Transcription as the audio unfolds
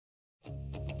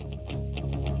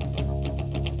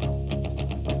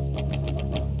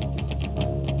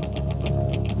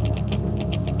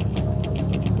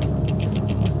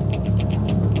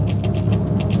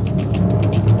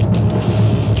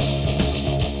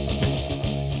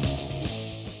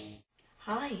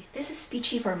this is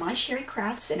Peachy for My Sherry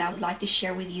Crafts, and I would like to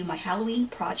share with you my Halloween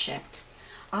project.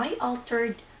 I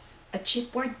altered a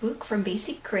chipboard book from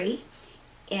Basic Gray,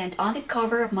 and on the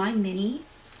cover of my mini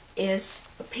is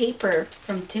a paper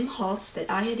from Tim Holtz that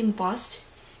I had embossed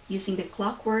using the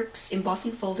Clockworks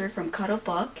embossing folder from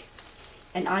Cuttlebug,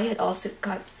 and I had also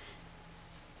cut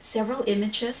several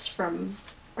images from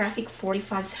Graphic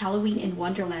 45's Halloween in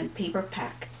Wonderland paper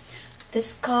pack. The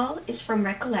skull is from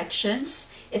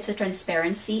Recollections. It's a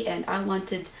transparency, and I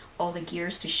wanted all the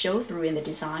gears to show through in the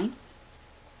design.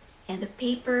 And the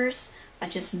papers, I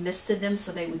just misted them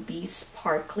so they would be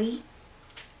sparkly.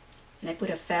 And I put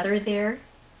a feather there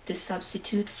to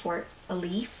substitute for a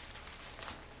leaf.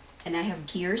 And I have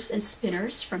gears and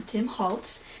spinners from Tim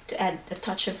Holtz to add a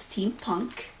touch of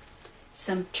steampunk.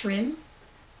 Some trim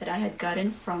that I had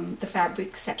gotten from the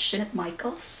fabric section at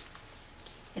Michael's.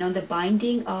 And on the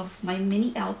binding of my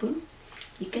mini album,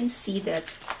 you can see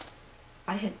that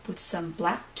I had put some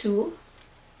black tulle.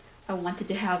 I wanted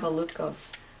to have a look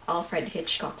of Alfred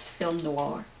Hitchcock's film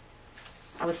noir.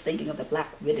 I was thinking of the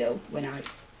Black Widow when I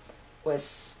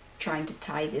was trying to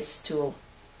tie this tulle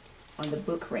on the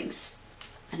book rings.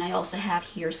 And I also have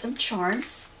here some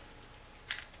charms.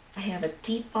 I have a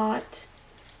teapot,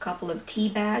 a couple of tea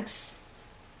bags,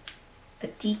 a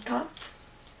teacup,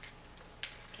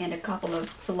 and a couple of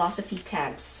philosophy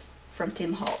tags from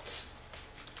Tim Holtz.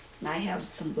 And I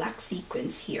have some black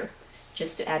sequins here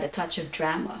just to add a touch of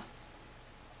drama.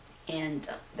 And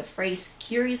the phrase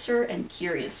curiouser and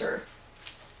curiouser.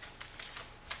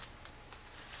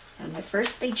 On my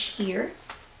first page here,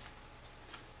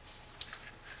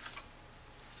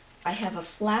 I have a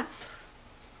flap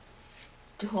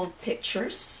to hold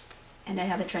pictures, and I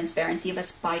have a transparency of a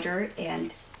spider,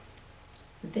 and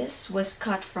this was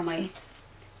cut from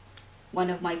one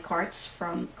of my cards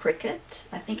from Cricut.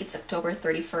 I think it's October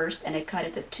 31st, and I cut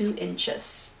it at 2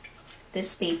 inches.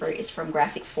 This paper is from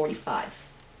Graphic 45.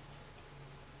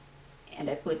 And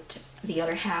I put the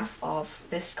other half of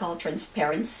this skull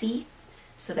transparency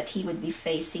so that he would be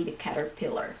facing the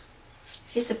caterpillar.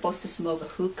 He's supposed to smoke a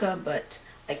hookah, but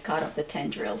I cut off the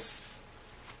tendrils.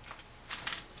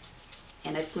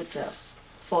 And I put a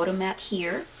photo mat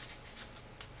here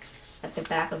at the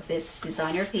back of this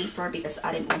designer paper because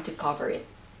I didn't want to cover it.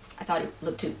 I thought it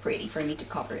looked too pretty for me to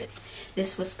cover it.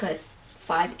 This was cut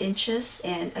 5 inches,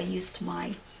 and I used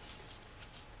my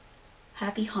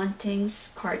Happy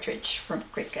Huntings cartridge from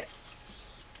Cricut.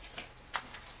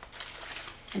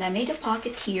 And I made a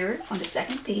pocket here on the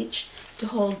second page to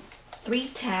hold 3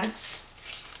 tags.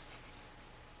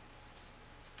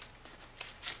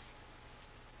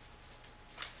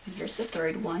 And here's the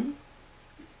third one.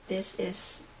 This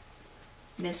is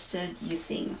misted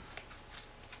using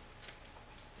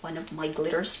one of my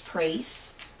glitter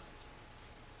sprays.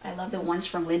 I love the ones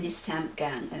from Lindy's Stamp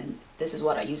Gang, and this is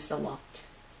what I used a lot.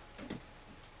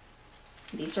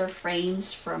 These are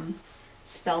frames from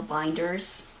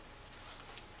Spellbinders,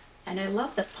 and I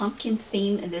love the pumpkin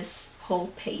theme in this whole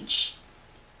page.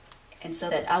 And so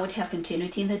that I would have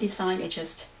continuity in the design, I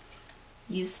just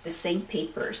used the same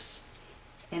papers.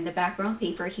 And the background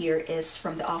paper here is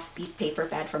from the Offbeat paper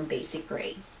pad from Basic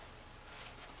Gray.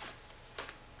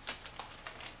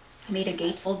 I made a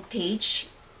gatefold page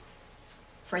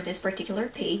for this particular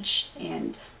page,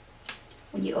 and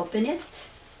when you open it,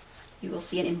 you will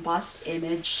see an embossed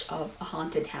image of a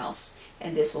haunted house,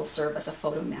 and this will serve as a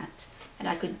photo mat. And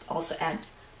I could also add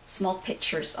small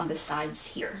pictures on the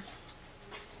sides here.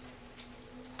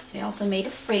 I also made a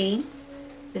frame.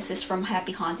 This is from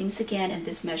Happy Hauntings again, and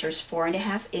this measures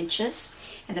 4.5 inches,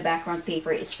 and the background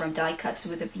paper is from Die Cuts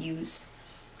with the Views.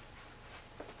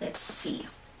 Let's see.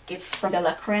 It's from the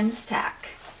La Creme stack.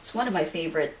 It's one of my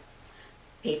favorite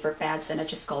paper pads, and I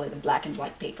just call it a black and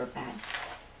white paper pad.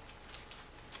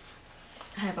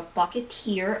 I have a pocket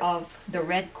here of the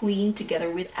Red Queen together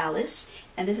with Alice,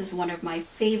 and this is one of my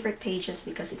favorite pages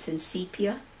because it's in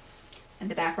sepia. And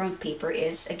the background paper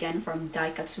is again from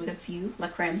Die Cuts with a View, La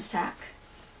Creme stack.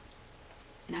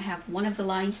 And I have one of the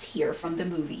lines here from the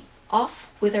movie,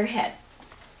 "Off with her head."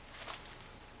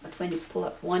 But when you pull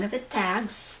up one of the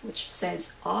tags, which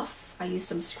says "off," I use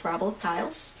some Scrabble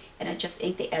tiles, and I just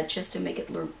ink the edges to make it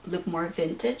look more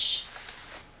vintage.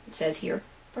 It says here,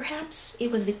 "Perhaps it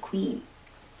was the Queen."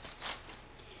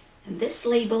 And this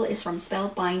label is from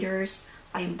Spellbinders.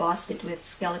 I embossed it with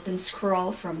Skeleton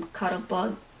Scroll from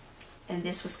Cuttlebug, and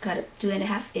this was cut at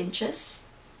 2.5 inches.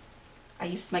 I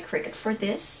used my Cricut for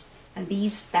this, and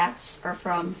these bats are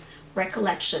from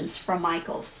Recollections from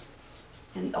Michael's.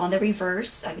 And on the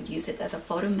reverse, I would use it as a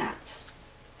photo mat.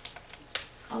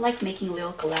 I like making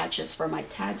little collages for my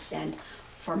tags and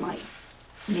for my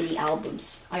mini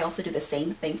albums. I also do the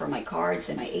same thing for my cards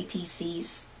and my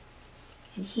ATCs.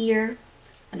 And here,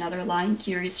 another line,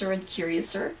 Curiouser and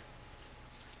Curiouser.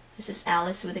 This is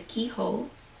Alice with a keyhole.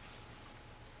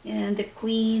 And the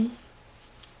Queen,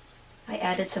 I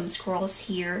added some scrolls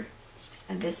here.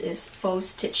 And this is faux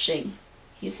stitching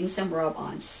using some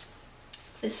rub-ons.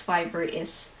 This fiber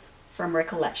is from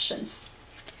Recollections.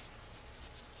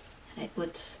 And I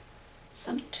put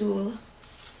some tulle.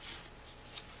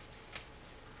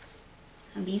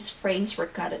 And these frames were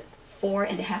cut at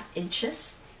 4.5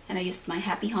 inches. And I used my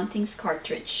Happy Huntings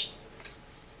cartridge.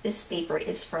 This paper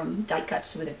is from Die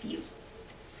Cuts with a View.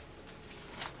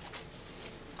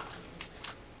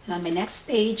 And on my next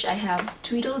page, I have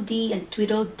Tweedledee and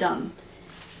Tweedledum.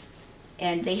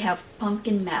 And they have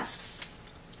pumpkin masks.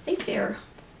 I think they're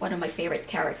one of my favorite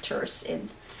characters in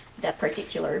that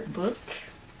particular book.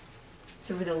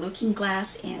 Through the Looking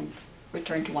Glass and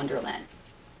Return to Wonderland.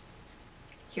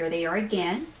 Here they are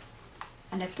again.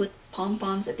 And I put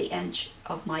pom-poms at the end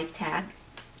of my tag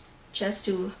just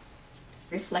to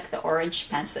reflect the orange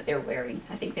pants that they're wearing.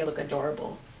 I think they look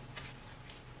adorable.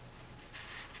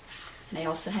 And I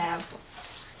also have,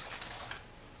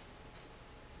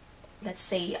 let's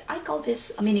say, I call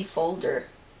this a mini folder.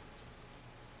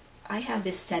 I have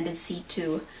this tendency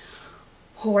to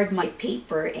hoard my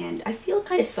paper, and I feel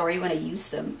kind of sorry when I use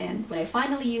them. And when I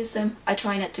finally use them, I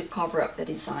try not to cover up the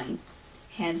design.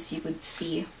 Hence, you could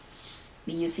see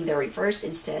me using the reverse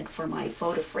instead for my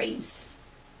photo frames.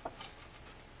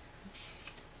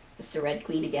 It's the Red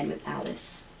Queen again with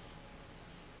Alice.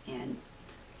 And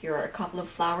here are a couple of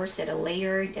flowers that are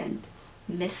layered and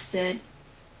misted.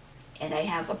 And I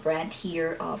have a brand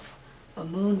here of a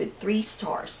moon with 3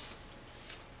 stars.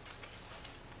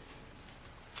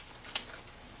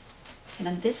 And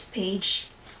on this page,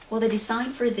 well, the design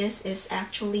for this is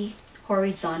actually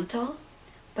horizontal,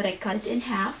 but I cut it in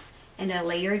half and I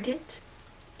layered it,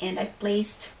 and I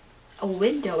placed a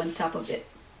window on top of it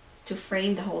to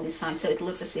frame the whole design, so it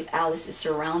looks as if Alice is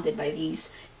surrounded by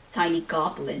these tiny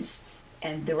goblins,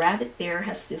 and the rabbit there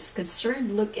has this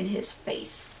concerned look in his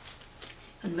face.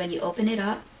 And when you open it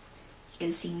up, you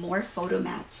can see more photo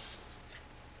mats.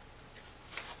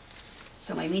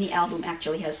 So my mini album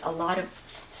actually has a lot of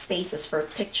spaces for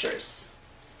pictures.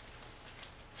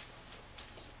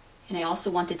 And I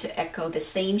also wanted to echo the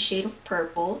same shade of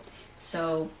purple,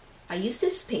 so I used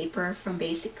this paper from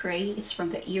Basic Gray. It's from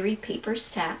the Erie paper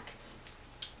stack,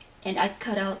 and I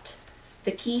cut out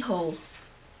the keyhole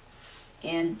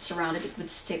and surrounded it with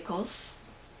stickles.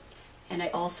 And I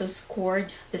also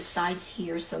scored the sides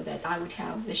here so that I would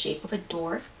have the shape of a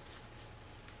door.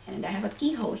 And I have a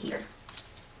keyhole here.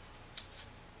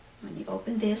 When you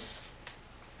open this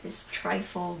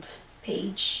trifold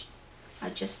page, I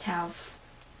just have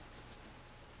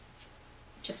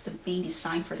just the main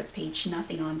design for the page,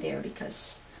 nothing on there,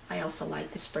 because I also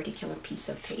like this particular piece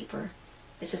of paper.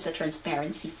 This is a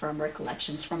transparency from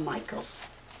Recollections from Michaels.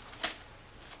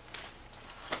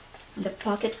 And the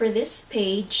pocket for this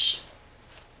page,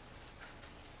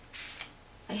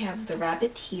 I have the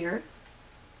rabbit here.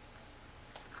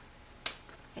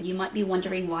 And you might be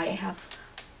wondering why I have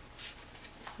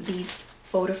these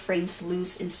photo frames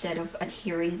loose instead of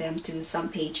adhering them to some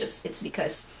pages. It's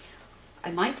because I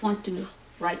might want to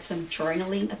write some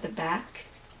journaling at the back,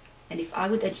 and if I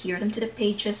would adhere them to the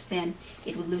pages, then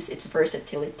it would lose its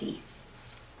versatility.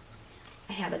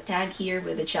 I have a tag here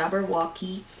with a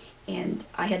Jabberwocky, and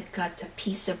I had cut a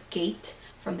piece of gate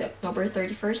from the October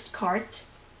 31st cart,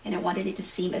 and I wanted it to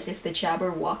seem as if the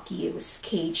Jabberwocky was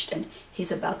caged and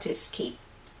he's about to escape.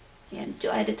 And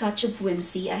to add a touch of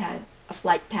whimsy, I had a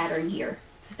flight pattern here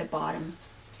at the bottom.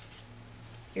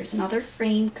 Here's another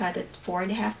frame cut at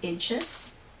 4.5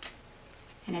 inches.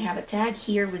 And I have a tag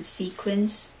here with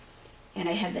sequins, and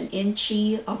I had an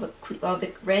inchie of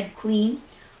the Red Queen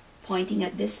pointing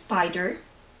at this spider.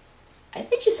 I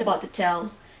think she's about to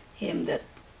tell him that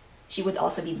she would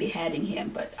also be beheading him,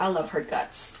 but I love her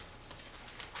guts.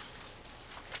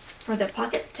 For the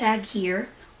pocket tag here,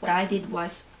 what I did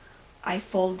was I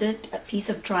folded a piece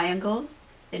of triangle,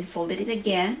 then folded it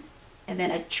again, and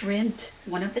then I trimmed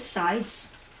one of the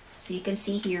sides. So you can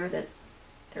see here that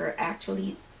there are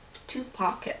actually 2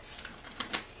 pockets.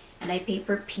 And I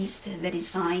paper pieced the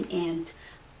design, and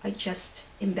I just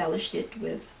embellished it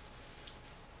with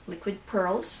liquid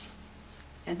pearls.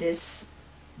 And this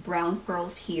brown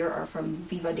pearls here are from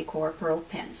Viva Decor pearl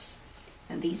pens.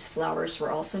 And these flowers were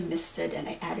also misted, and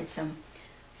I added some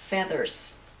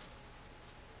feathers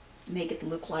to make it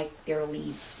look like they're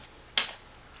leaves.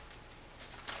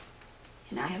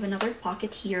 And I have another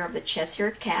pocket here of the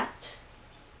Cheshire Cat.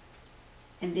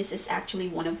 And this is actually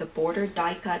one of the border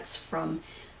die cuts from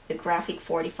the Graphic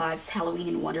 45's Halloween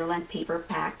in Wonderland paper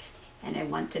pack. And I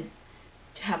wanted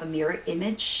to have a mirror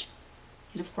image.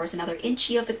 And of course another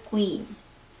inchie of the Queen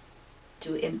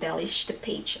to embellish the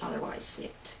page, otherwise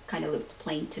it kind of looked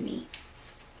plain to me.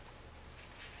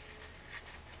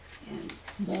 And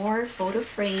more photo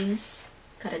frames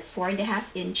cut at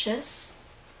 4.5 inches.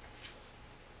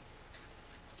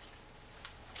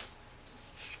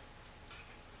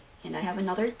 And I have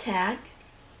another tag,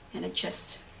 and I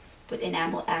just put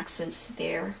enamel accents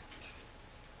there.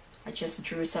 I just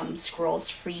drew some scrolls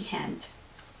freehand.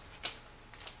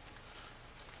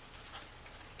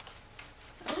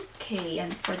 Okay,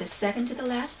 and for the second to the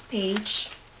last page,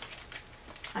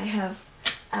 I have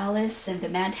Alice and the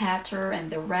Mad Hatter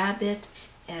and the rabbit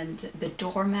and the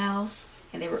dormouse,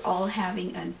 and they were all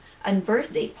having a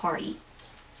birthday party.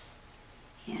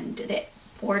 And the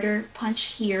border punch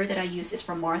here that I use is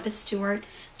from Martha Stewart.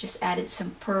 Just added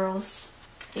some pearls.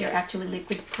 They are actually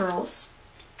liquid pearls,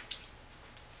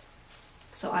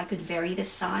 so I could vary the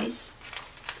size.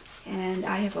 And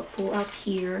I have a pull out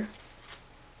here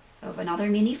of another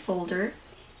mini folder,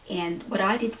 and what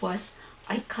I did was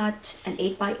I cut an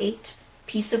 8x8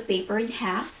 piece of paper in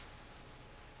half,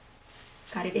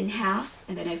 cut it in half,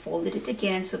 and then I folded it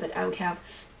again so that I would have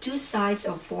two sides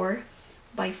of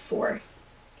 4x4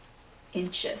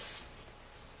 inches.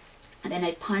 And then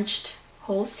I punched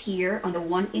holes here on the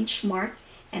 1-inch mark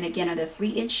and again on the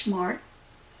 3-inch mark,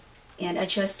 and I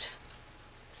just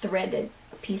threaded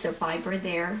a piece of fiber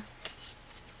there,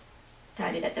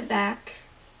 tied it at the back,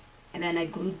 and then I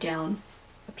glued down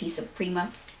a piece of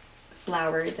Prima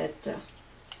flower that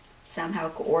somehow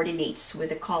coordinates with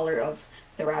the color of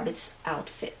the rabbit's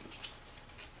outfit.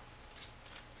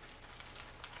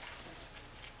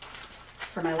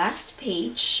 For my last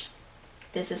page,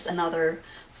 this is another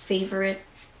favorite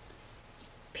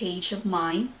page of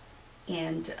mine,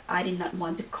 and I did not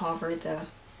want to cover the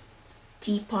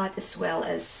teapot as well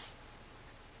as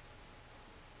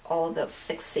all the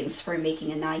fixings for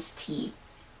making a nice tea.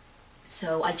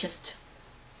 So I just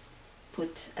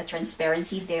put a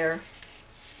transparency there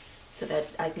so that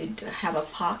I could have a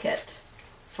pocket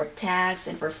for tags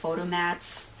and for photo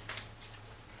mats.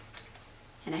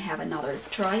 And I have another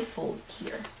trifold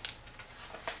here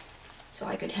so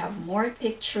I could have more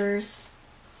pictures.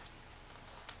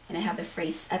 And I have the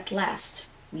phrase, "At last,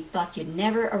 we thought you'd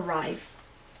never arrive."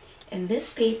 And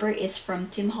this paper is from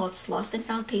Tim Holtz Lost and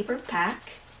Found paper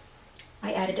pack.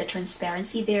 I added a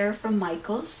transparency there from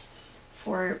Michaels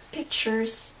for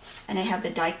pictures, and I have the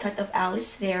die cut of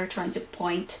Alice there trying to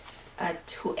point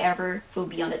at whoever will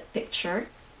be on that picture.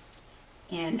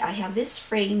 And I have this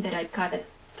frame that I cut at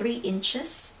 3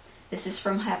 inches. This is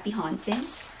from Happy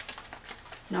Hauntings.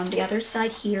 And on the other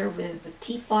side here with the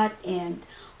teapot and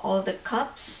all the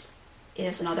cups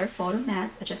is another photo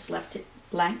mat. I just left it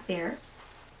blank there.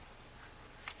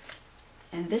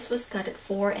 And this was cut at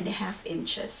 4.5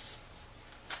 inches.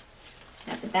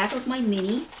 At the back of my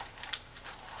mini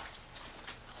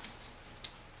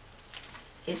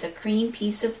is a cream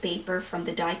piece of paper from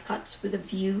the Die Cuts with a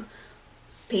View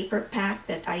paper pack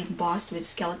that I embossed with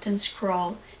skeleton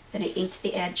scroll. Then I inked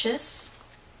the edges,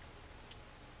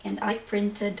 and I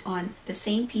printed on the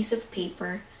same piece of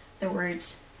paper the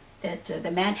words that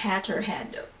the Mad Hatter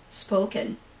had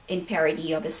spoken in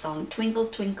parody of the song Twinkle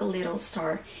Twinkle Little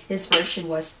Star. His version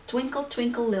was, "Twinkle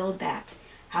twinkle little bat,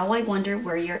 how I wonder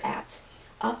where you're at.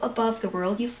 Up above the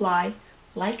world you fly,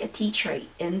 like a tea tray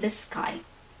in the sky."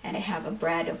 And I have a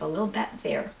brad of a little bat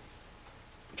there,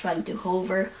 trying to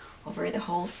hover over the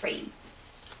whole frame.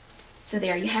 So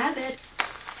there you have it.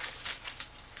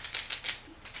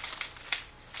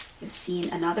 You've seen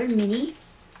another mini,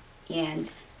 and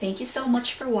thank you so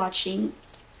much for watching,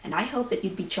 and I hope that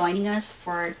you'd be joining us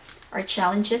for our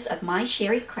challenges at My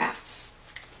Sherry Crafts.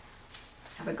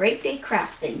 Have a great day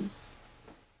crafting.